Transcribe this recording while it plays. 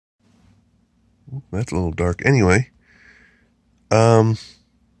That's a little dark. Anyway, I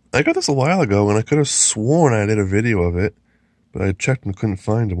got this a while ago, and I could have sworn I did a video of it, but I checked and couldn't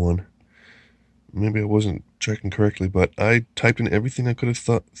find one. Maybe I wasn't checking correctly, but I typed in everything I could have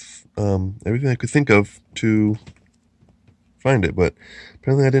thought, everything I could think of to find it, but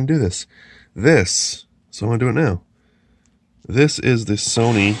apparently I didn't do this. So I'm going to do it now. This is the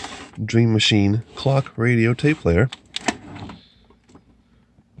Sony Dream Machine clock radio tape player.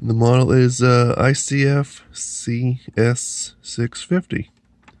 The model is ICF-CS650.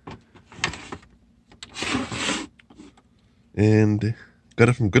 And got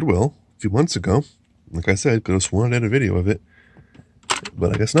it from Goodwill a few months ago. Like I said, could have sworn I did a video of it,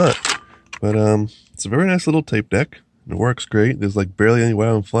 but I guess not. But it's a very nice little tape deck. It works great. There's like barely any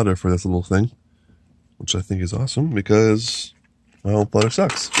wow and flutter for this little thing, which I think is awesome because wow and flutter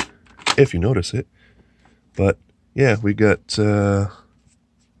sucks, if you notice it. But yeah, we got the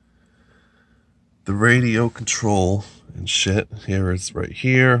radio control and shit. Here it's right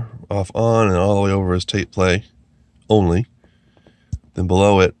here, off, on, and all the way over is tape play only. Then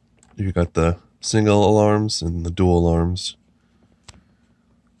below it, you got the single alarms and the dual alarms.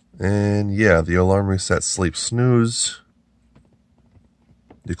 And yeah, the alarm reset, sleep, snooze.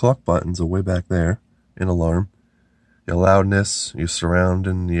 The clock buttons are way back there in alarm. Your loudness, your surround,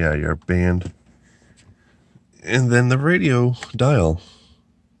 and yeah, your band. And then the radio dial.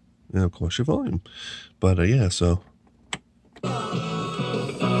 And of course your volume. But yeah, so. And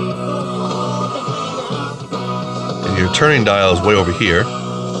your turning dial is way over here.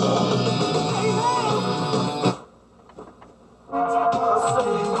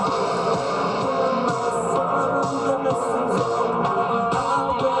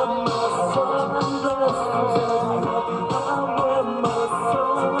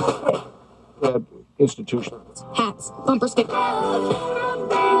 Institutions. Hats, bumper stickers.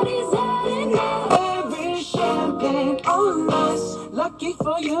 Every champagne on us. Lucky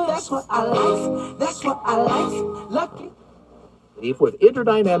for you, that's what I like. That's what I like. Lucky. With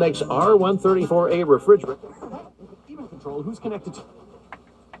Interdynamics R134A refrigerator. Even control who's connected to.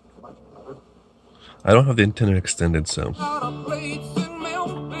 I don't have the antenna extended, so.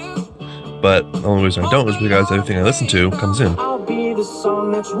 But the only reason I don't is because everything I listen to comes in. I'll be the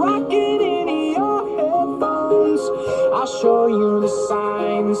song that's rocking in your headphones. I'll show you the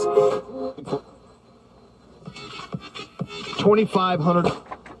signs. 2,500.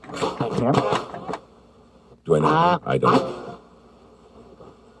 Do I know? I don't.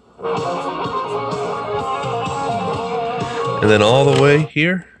 And then all the way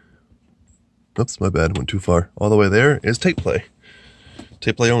here. Oops, my bad, went too far. All the way there is tape play.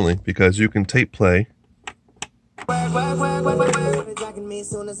 Tape play only, because you can tape play.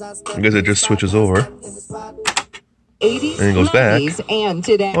 Because it just switches over. And it goes back.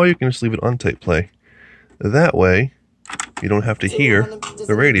 Or you can just leave it on tape play. That way, you don't have to hear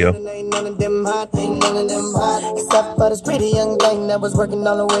the radio.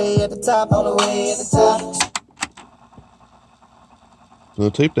 So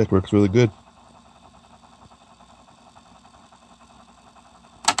the tape deck works really good.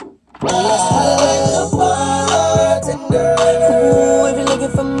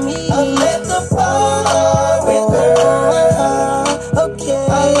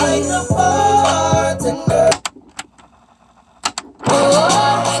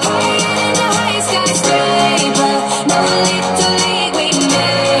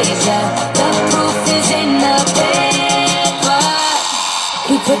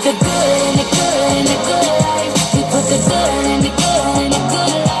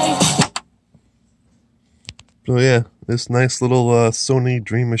 So yeah, this nice little Sony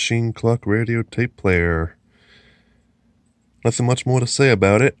Dream Machine clock radio tape player. Nothing much more to say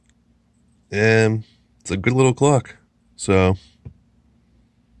about it. And it's a good little clock. So,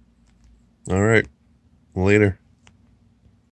 alright, later.